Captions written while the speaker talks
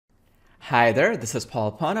Hi there, this is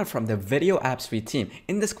Paul Pana from the Video App Suite team.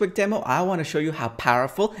 In this quick demo, I want to show you how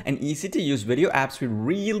powerful and easy to use Video App Suite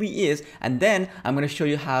really is, and then I'm going to show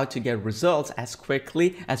you how to get results as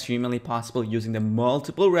quickly as humanly possible using the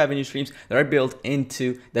multiple revenue streams that are built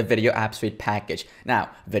into the Video App Suite package.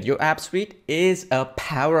 Now, Video App Suite is a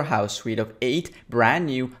powerhouse suite of 8 brand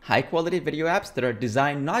new high-quality video apps that are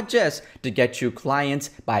designed not just to get you clients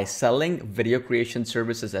by selling video creation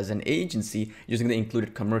services as an agency using the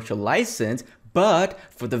included commercial license, but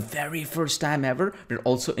for the very first time ever, we're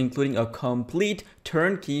also including a complete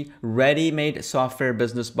turnkey ready-made software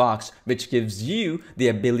business box, which gives you the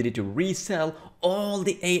ability to resell all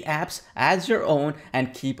the 8 apps as your own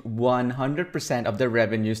and keep 100% of the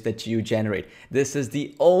revenues that you generate. This is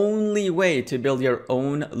the only way to build your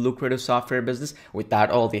own lucrative software business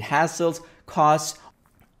without all the hassles, costs,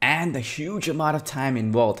 and the huge amount of time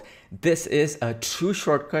involved. This is a true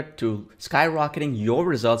shortcut to skyrocketing your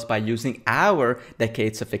results by using our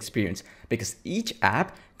decades of experience, because each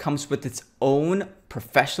app comes with its own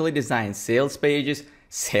professionally designed sales pages,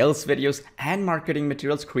 sales videos, and marketing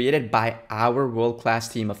materials created by our world-class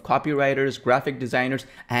team of copywriters, graphic designers,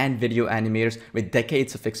 and video animators with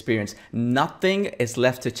decades of experience. Nothing is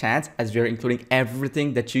left to chance, as we are including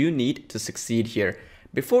everything that you need to succeed here.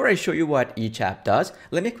 Before I show you what each app does,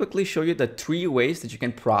 let me quickly show you the 3 ways that you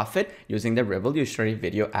can profit using the revolutionary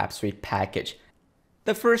Video App Suite package.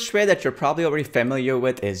 The first way that you're probably already familiar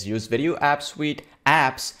with is use Video App Suite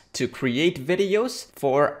apps to create videos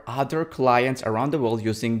for other clients around the world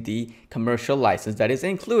using the commercial license that is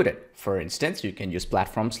included. For instance, you can use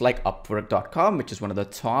platforms like Upwork.com, which is one of the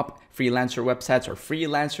top freelancer websites, or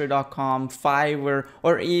freelancer.com, Fiverr,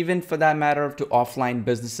 or even for that matter to offline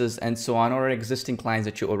businesses and so on, or existing clients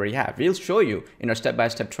that you already have. We'll show you in our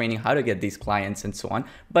step-by-step training how to get these clients and so on.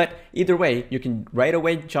 But either way, you can right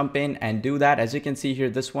away jump in and do that. As you can see here,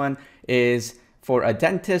 this one is for a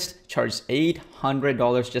dentist, charges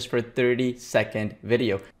 $800 just for a 30-second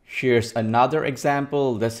video. Here's another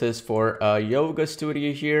example. This is for a yoga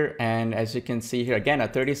studio here. And as you can see here, again, a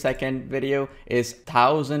 30-second video is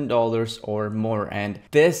 $1,000 or more. And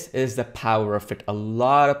this is the power of it. A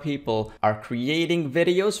lot of people are creating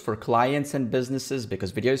videos for clients and businesses because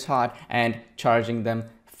video is hot and charging them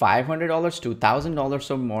 $500 to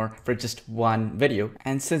 $1,000 or more for just one video.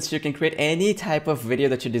 And since you can create any type of video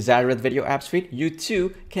that you desire with Video App Suite, you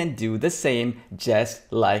too can do the same,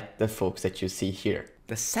 just like the folks that you see here.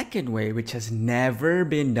 The second way, which has never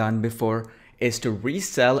been done before, is to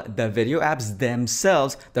resell the video apps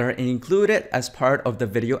themselves that are included as part of the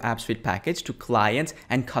Video App Suite package to clients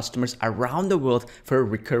and customers around the world for a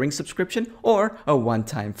recurring subscription or a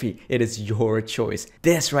one-time fee. It is your choice.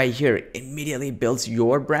 This right here immediately builds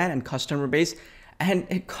your brand and customer base, and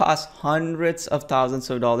it costs hundreds of thousands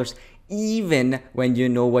of dollars even when you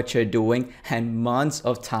know what you're doing, and months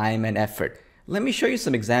of time and effort. Let me show you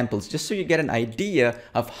some examples just so you get an idea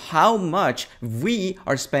of how much we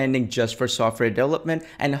are spending just for software development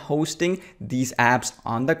and hosting these apps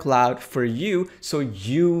on the cloud for you so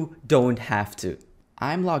you don't have to.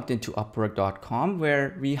 I'm logged into Upwork.com,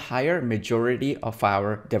 where we hire majority of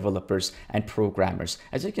our developers and programmers.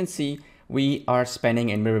 As you can see, we are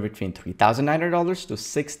spending anywhere between $3,900 to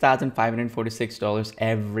 $6,546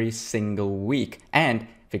 every single week. And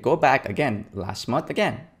if we go back again, last month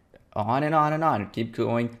again, on and on and on, keep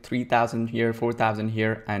going, 3,000 here, 4,000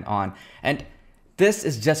 here, and on. And this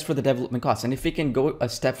is just for the development costs. And if we can go a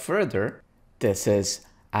step further, this is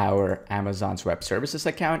our Amazon's Web Services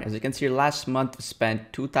account. As you can see, last month we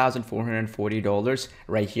spent $2,440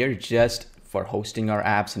 right here just for hosting our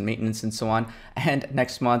apps and maintenance and so on. And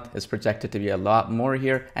next month is projected to be a lot more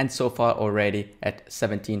here, and so far already at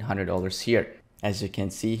 $1,700 here. As you can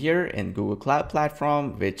see here in Google Cloud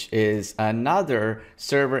Platform, which is another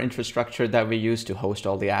server infrastructure that we use to host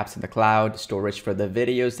all the apps in the cloud, storage for the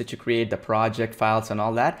videos that you create, the project files and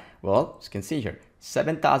all that. Well, as you can see here,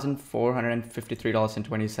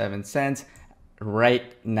 $7,453.27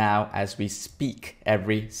 right now as we speak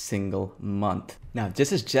every single month. Now,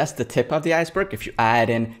 this is just the tip of the iceberg. If you add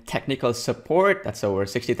in technical support, that's over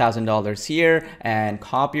 $60,000 here, and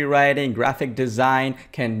copywriting, graphic design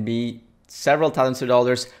can be several thousands of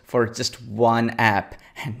dollars for just one app.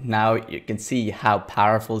 And now you can see how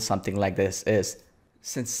powerful something like this is.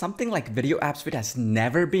 Since something like Video App Suite has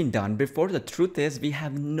never been done before, the truth is we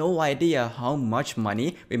have no idea how much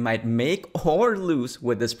money we might make or lose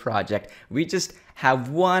with this project. We just have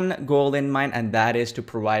one goal in mind, and that is to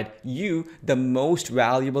provide you the most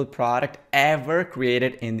valuable product ever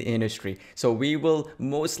created in the industry. So we will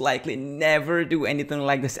most likely never do anything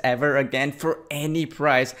like this ever again for any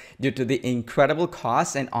price due to the incredible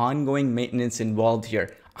costs and ongoing maintenance involved here.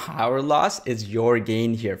 Our loss is your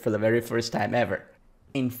gain here for the very first time ever.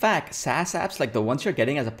 In fact, SaaS apps like the ones you're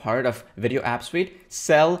getting as a part of Video App Suite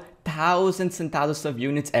sell thousands and thousands of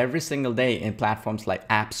units every single day in platforms like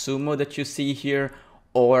AppSumo that you see here,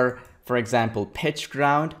 or for example,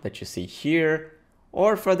 PitchGround that you see here,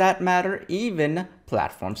 or for that matter, even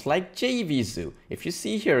platforms like JVZoo. If you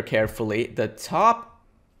see here carefully, the top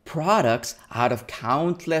products out of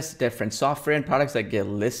countless different software and products that get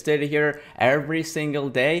listed here every single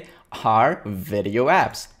day are video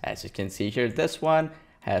apps. As you can see here, this one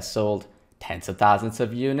has sold tens of thousands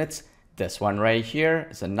of units. This one right here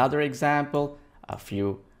is another example, a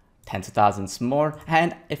few tens of thousands more.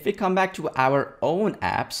 And if we come back to our own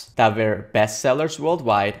apps that were bestsellers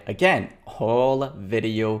worldwide, again, all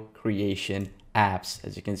video creation apps.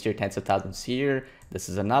 As you can see here, tens of thousands here. This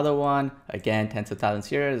is another one. Again, tens of thousands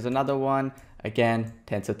here. There's another one. Again,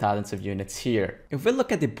 tens of thousands of units here. If we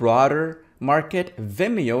look at the broader market,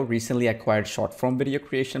 Vimeo recently acquired short form video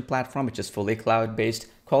creation platform, which is fully cloud-based,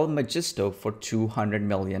 called Magisto for $200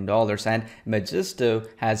 million. And Magisto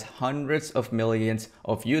has hundreds of millions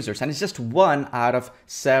of users. And it's just one out of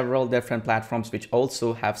several different platforms which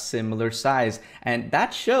also have similar size. And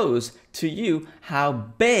that shows to you how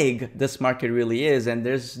big this market really is. And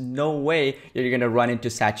there's no way you're going to run into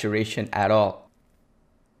saturation at all.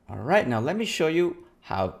 All right, now let me show you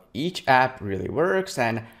how each app really works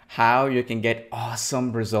and how you can get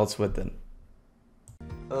awesome results with them.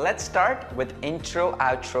 Let's start with Intro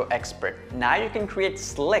Outro Expert. Now you can create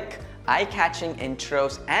slick, eye-catching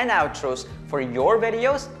intros and outros for your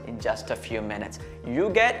videos in just a few minutes. You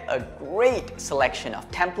get a great selection of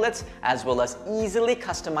templates as well as easily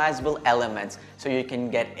customizable elements so you can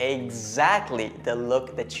get exactly the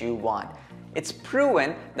look that you want. It's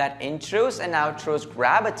proven that intros and outros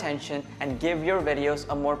grab attention and give your videos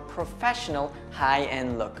a more professional,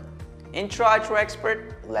 high-end look. Intro Outro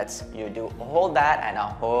Expert lets you do all that and a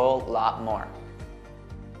whole lot more.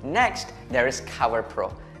 Next, there is Cover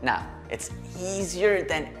Pro. Now, it's easier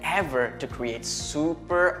than ever to create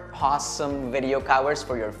super awesome video covers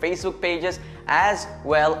for your Facebook pages as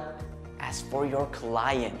well as for your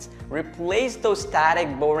clients. Replace those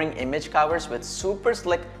static, boring image covers with super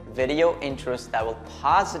slick video intros that will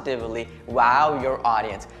positively wow your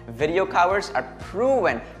audience. Video covers are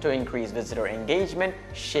proven to increase visitor engagement,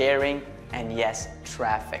 sharing, and yes,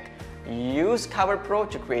 traffic. Use Cover Pro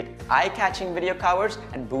to create eye-catching video covers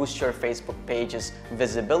and boost your Facebook page's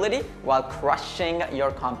visibility while crushing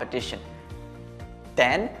your competition.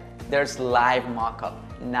 Then there's Live Mockup.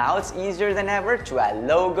 Now it's easier than ever to add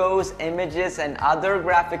logos, images, and other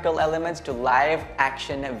graphical elements to live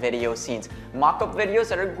action video scenes. Mockup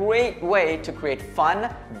videos are a great way to create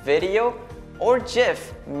fun video or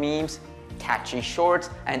GIF memes, catchy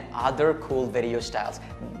shorts, and other cool video styles.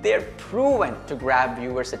 They're proven to grab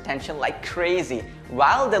viewers' attention like crazy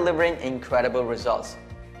while delivering incredible results.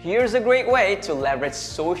 Here's a great way to leverage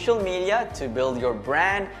social media to build your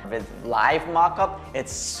brand with Live Mockup.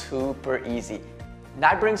 It's super easy.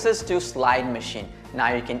 That brings us to SlideMachine.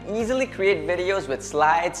 Now you can easily create videos with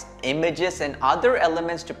slides, images, and other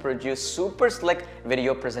elements to produce super slick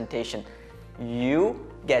video presentation. You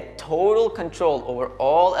get total control over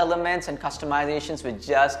all elements and customizations with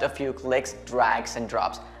just a few clicks, drags, and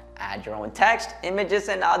drops. Add your own text, images,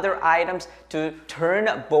 and other items to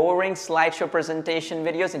turn boring slideshow presentation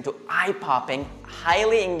videos into eye-popping,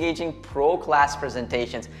 highly engaging pro-class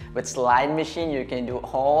presentations. With SlideMachine, you can do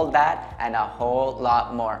all that and a whole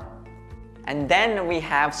lot more. And then we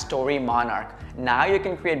have Story Monarch. Now you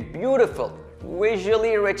can create beautiful,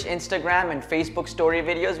 visually rich Instagram and Facebook story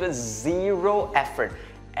videos with zero effort.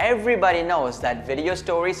 Everybody knows that video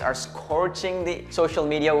stories are scorching the social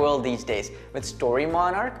media world these days. With Story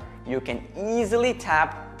Monarch, you can easily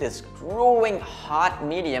tap this growing hot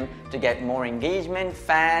medium to get more engagement,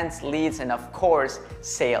 fans, leads, and of course,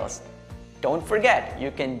 sales. Don't forget,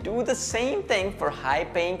 you can do the same thing for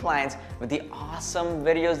high-paying clients with the awesome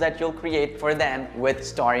videos that you'll create for them with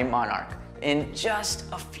Story Monarch in just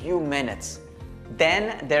a few minutes.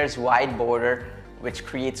 Then there's Whiteboarder, which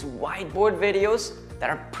creates whiteboard videos that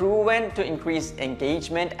are proven to increase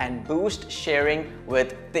engagement and boost sharing.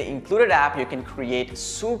 With the included app, you can create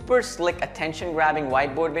super slick attention-grabbing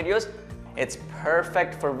whiteboard videos. It's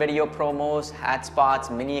perfect for video promos, ad spots,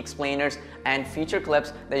 mini explainers, and feature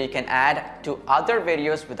clips that you can add to other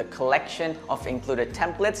videos with a collection of included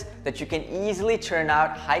templates that you can easily churn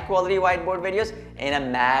out high-quality whiteboard videos in a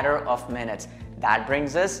matter of minutes. That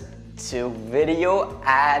brings us to Video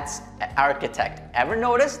Ads Architect. Ever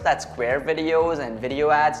notice that square videos and video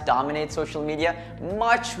ads dominate social media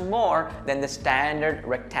much more than the standard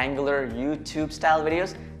rectangular YouTube style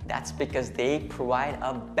videos? That's because they provide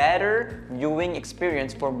a better viewing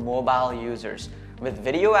experience for mobile users. With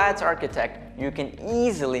Video Ads Architect, you can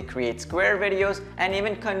easily create square videos and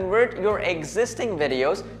even convert your existing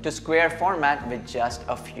videos to square format with just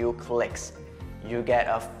a few clicks. You get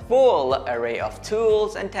a full array of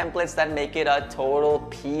tools and templates that make it a total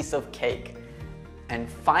piece of cake. And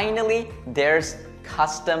finally, there's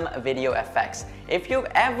custom video effects. If you've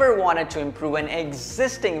ever wanted to improve an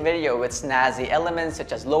existing video with snazzy elements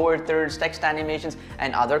such as lower thirds, text animations,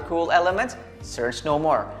 and other cool elements, search no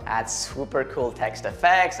more. Add super cool text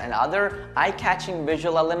effects and other eye-catching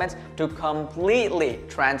visual elements to completely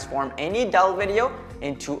transform any dull video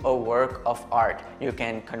into a work of art. You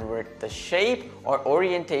can convert the shape or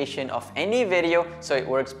orientation of any video so it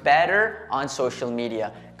works better on social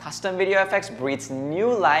media. Custom video effects breathes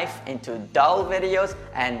new life into dull videos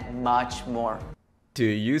and much more. Do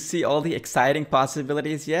you see all the exciting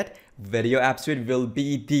possibilities yet? Video App Suite will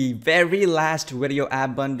be the very last video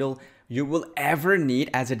app bundle you will ever need,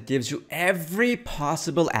 as it gives you every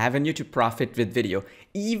possible avenue to profit with video,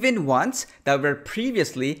 even ones that were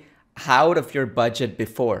previously out of your budget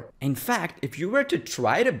before. In fact, if you were to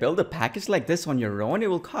try to build a package like this on your own, it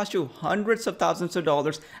will cost you hundreds of thousands of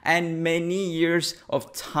dollars and many years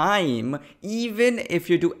of time, even if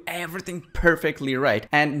you do everything perfectly right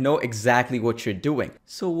and know exactly what you're doing.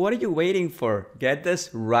 So what are you waiting for? Get this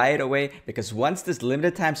right away, because once this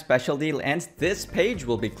limited time special deal ends, this page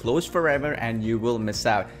will be closed forever and you will miss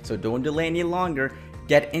out. So don't delay any longer.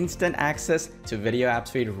 Get instant access to Video App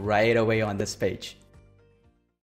Suite right away on this page.